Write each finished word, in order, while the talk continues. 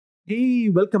Hey,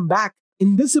 welcome back.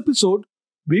 In this episode,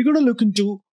 we're going to look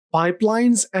into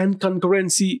pipelines and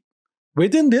concurrency.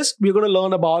 Within this, we're going to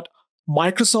learn about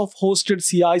Microsoft hosted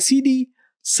CI/CD,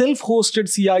 self-hosted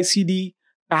CI/CD,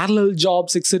 parallel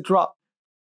jobs, etc.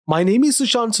 My name is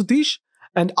Sushant Satish,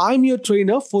 and I'm your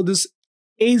trainer for this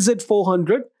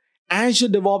AZ-400 Azure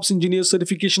DevOps Engineer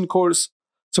Certification course.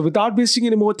 So without wasting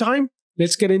any more time,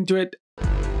 let's get into it.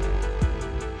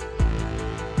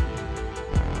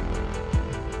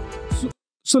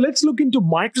 So let's look into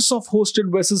Microsoft hosted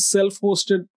versus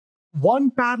self-hosted.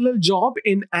 One parallel job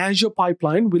in Azure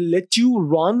pipeline will let you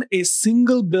run a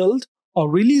single build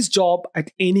or release job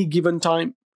at any given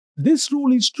time. This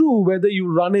rule is true whether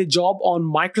you run a job on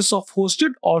Microsoft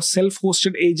hosted or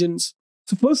self-hosted agents.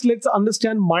 So first, let's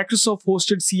understand Microsoft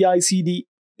hosted CI/CD.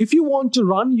 If you want to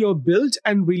run your build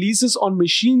and releases on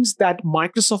machines that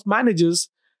Microsoft manages,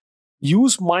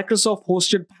 use Microsoft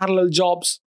hosted parallel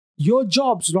jobs. Your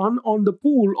jobs run on the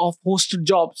pool of hosted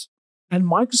jobs, and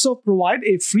Microsoft provide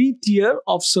a free tier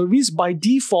of service by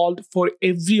default for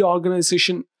every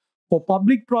organization. For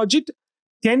public project,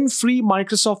 10 free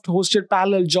Microsoft hosted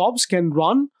parallel jobs can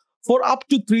run for up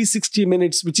to 360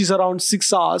 minutes, which is around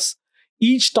 6 hours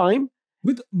each time,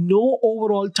 with no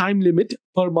overall time limit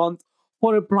per month.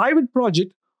 For a private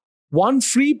project, one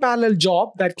free parallel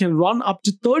job that can run up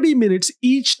to 30 minutes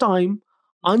each time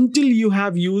until you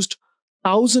have used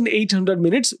 1,800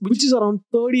 minutes, which is around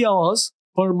 30 hours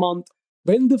per month.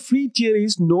 When the free tier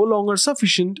is no longer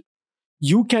sufficient,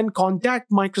 you can contact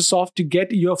Microsoft to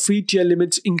get your free tier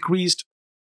limits increased.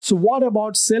 So what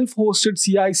about self-hosted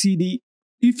CI/CD?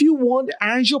 If you want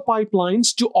Azure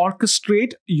pipelines to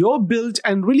orchestrate your build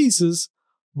and releases,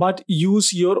 but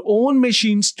use your own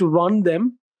machines to run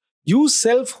them, use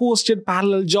self-hosted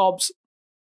parallel jobs.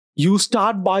 You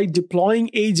start by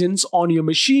deploying agents on your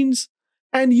machines,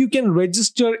 and you can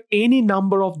register any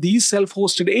number of these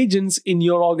self-hosted agents in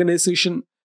your organization.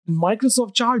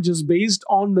 Microsoft charges based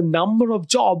on the number of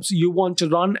jobs you want to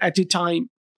run at a time,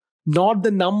 not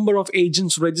the number of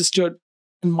agents registered.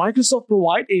 And Microsoft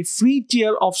provide a free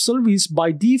tier of service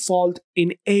by default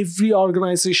in every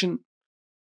organization.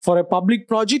 For a public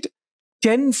project,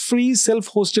 10 free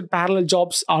self-hosted parallel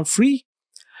jobs are free.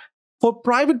 For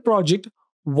private project,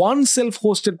 one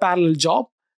self-hosted parallel job.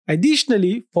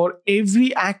 Additionally, for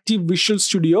every active Visual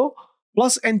Studio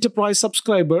plus Enterprise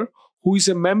subscriber who is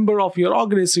a member of your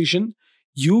organization,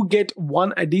 you get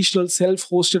one additional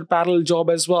self-hosted parallel job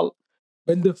as well.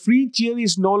 When the free tier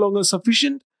is no longer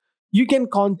sufficient, you can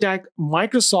contact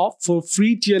Microsoft for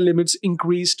free tier limits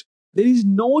increased. There is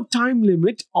no time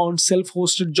limit on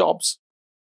self-hosted jobs.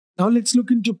 Now let's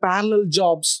look into parallel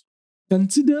jobs.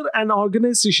 Consider an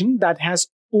organization that has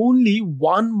only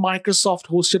one Microsoft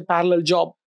hosted parallel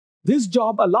job. This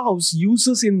job allows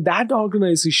users in that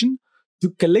organization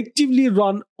to collectively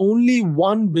run only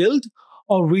one build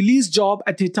or release job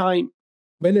at a time.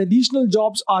 When additional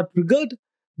jobs are triggered,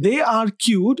 they are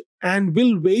queued and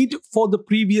will wait for the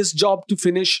previous job to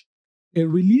finish. A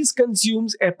release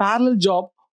consumes a parallel job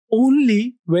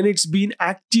only when it's been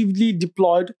actively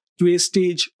deployed to a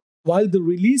stage. While the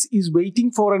release is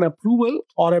waiting for an approval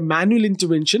or a manual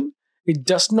intervention, it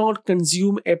does not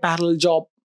consume a parallel job.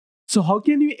 So how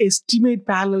can you estimate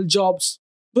parallel jobs?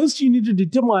 First, you need to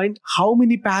determine how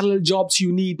many parallel jobs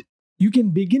you need. You can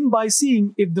begin by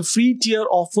seeing if the free tier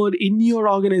offered in your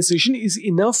organization is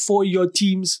enough for your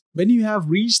teams. When you have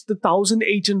reached the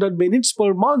 1,800 minutes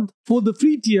per month for the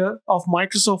free tier of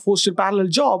Microsoft hosted parallel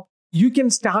job, you can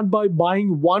start by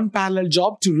buying one parallel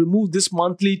job to remove this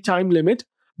monthly time limit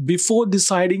before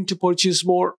deciding to purchase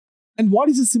more. And what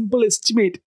is a simple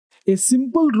estimate? A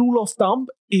simple rule of thumb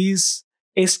is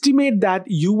estimate that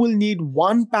you will need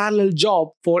one parallel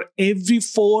job for every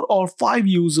 4 or 5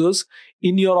 users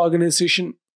in your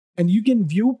organization. And you can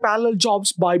view parallel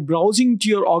jobs by browsing to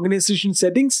your organization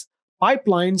settings,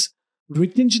 pipelines,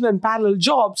 retention and parallel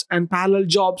jobs, and parallel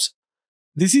jobs.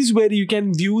 This is where you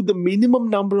can view the minimum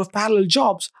number of parallel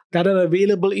jobs that are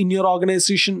available in your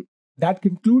organization. That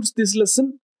concludes this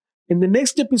lesson. In the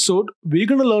next episode, we're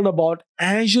going to learn about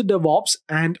Azure DevOps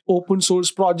and open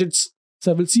source projects.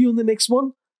 So I will see you in the next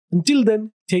one. Until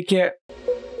then, take care.